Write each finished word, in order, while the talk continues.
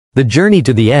The journey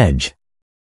to the edge.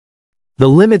 The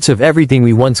limits of everything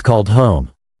we once called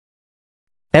home.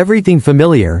 Everything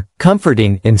familiar,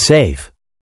 comforting, and safe.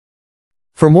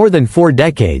 For more than 4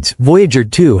 decades, Voyager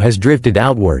 2 has drifted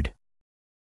outward,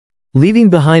 leaving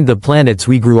behind the planets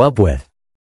we grew up with,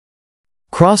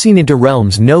 crossing into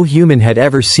realms no human had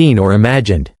ever seen or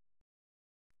imagined.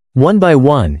 One by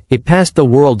one, it passed the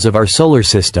worlds of our solar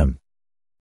system.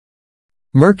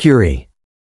 Mercury,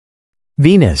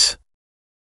 Venus,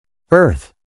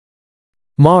 Earth,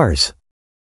 Mars,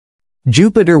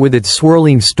 Jupiter with its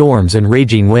swirling storms and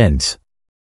raging winds,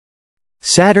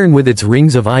 Saturn with its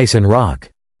rings of ice and rock,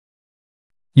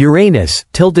 Uranus,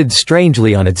 tilted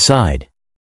strangely on its side,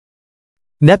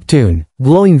 Neptune,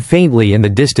 glowing faintly in the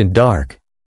distant dark,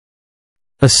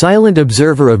 a silent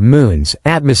observer of moons,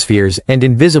 atmospheres, and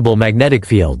invisible magnetic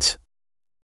fields.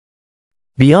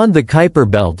 Beyond the Kuiper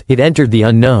belt, it entered the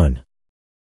unknown.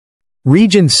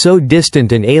 Regions so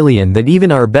distant and alien that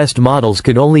even our best models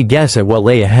could only guess at what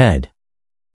lay ahead.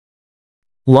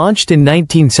 Launched in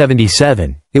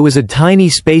 1977, it was a tiny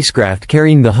spacecraft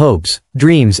carrying the hopes,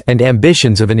 dreams, and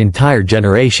ambitions of an entire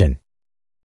generation.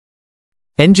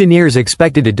 Engineers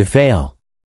expected it to fail.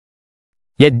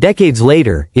 Yet decades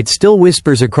later, it still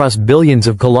whispers across billions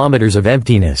of kilometers of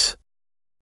emptiness.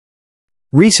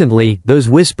 Recently, those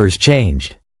whispers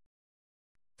changed.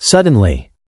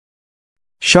 Suddenly.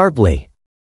 Sharply.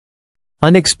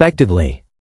 Unexpectedly.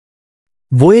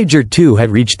 Voyager 2 had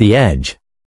reached the edge.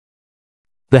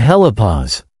 The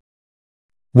helipause.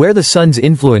 Where the sun's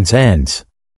influence ends.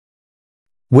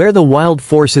 Where the wild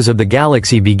forces of the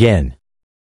galaxy begin.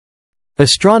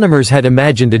 Astronomers had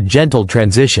imagined a gentle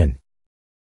transition.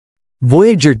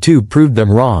 Voyager 2 proved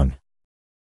them wrong.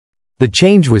 The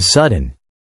change was sudden.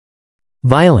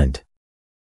 Violent.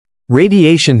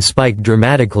 Radiation spiked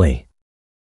dramatically.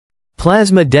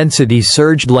 Plasma density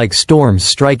surged like storms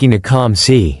striking a calm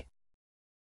sea.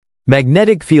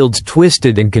 Magnetic fields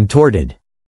twisted and contorted.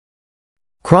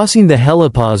 Crossing the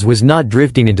helipause was not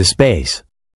drifting into space.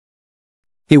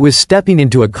 It was stepping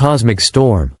into a cosmic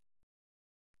storm.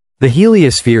 The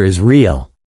heliosphere is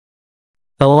real.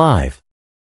 Alive.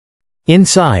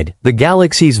 Inside, the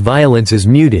galaxy's violence is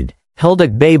muted, held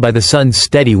at bay by the sun's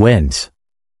steady winds.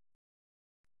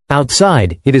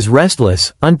 Outside, it is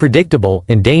restless, unpredictable,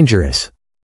 and dangerous.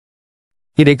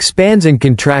 It expands and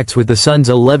contracts with the sun's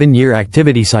 11-year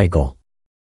activity cycle.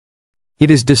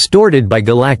 It is distorted by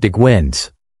galactic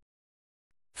winds.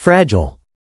 Fragile.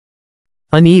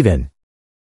 Uneven.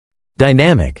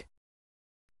 Dynamic.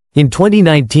 In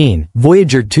 2019,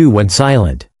 Voyager 2 went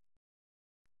silent.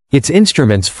 Its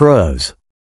instruments froze.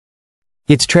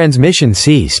 Its transmission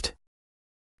ceased.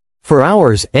 For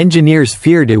hours, engineers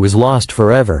feared it was lost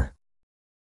forever.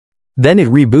 Then it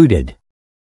rebooted.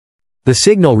 The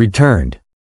signal returned.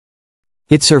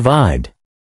 It survived.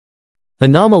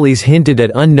 Anomalies hinted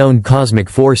at unknown cosmic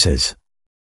forces.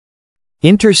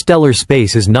 Interstellar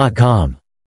space is not calm.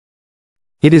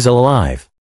 It is alive.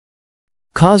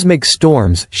 Cosmic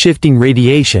storms, shifting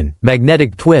radiation,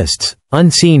 magnetic twists,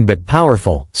 unseen but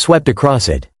powerful, swept across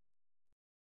it.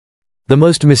 The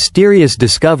most mysterious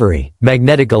discovery,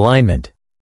 magnetic alignment.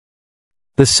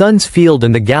 The sun's field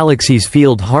and the galaxy's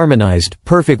field harmonized,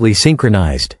 perfectly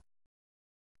synchronized.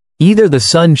 Either the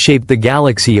sun shaped the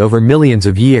galaxy over millions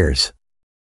of years,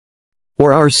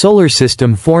 or our solar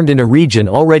system formed in a region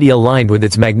already aligned with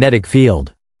its magnetic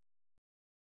field.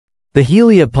 The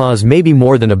heliopause may be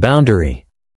more than a boundary.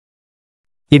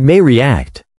 It may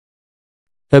react.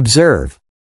 Observe.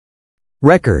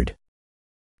 Record.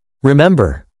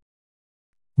 Remember.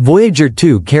 Voyager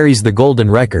 2 carries the golden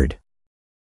record.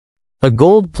 A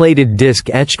gold-plated disc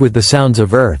etched with the sounds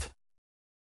of Earth.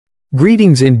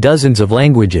 Greetings in dozens of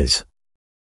languages.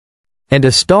 And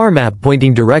a star map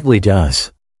pointing directly to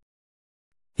us.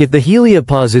 If the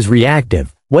heliopause is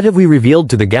reactive, what have we revealed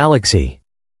to the galaxy?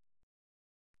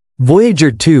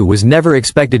 Voyager 2 was never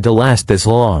expected to last this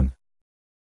long.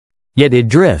 Yet it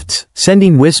drifts,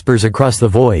 sending whispers across the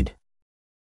void.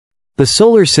 The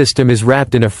solar system is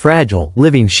wrapped in a fragile,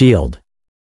 living shield.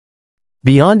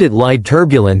 Beyond it lie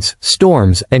turbulence,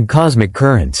 storms, and cosmic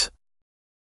currents.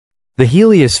 The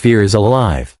heliosphere is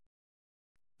alive.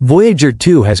 Voyager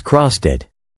 2 has crossed it.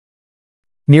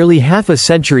 Nearly half a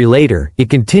century later, it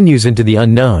continues into the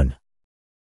unknown.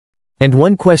 And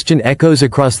one question echoes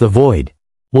across the void: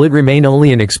 will it remain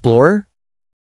only an explorer?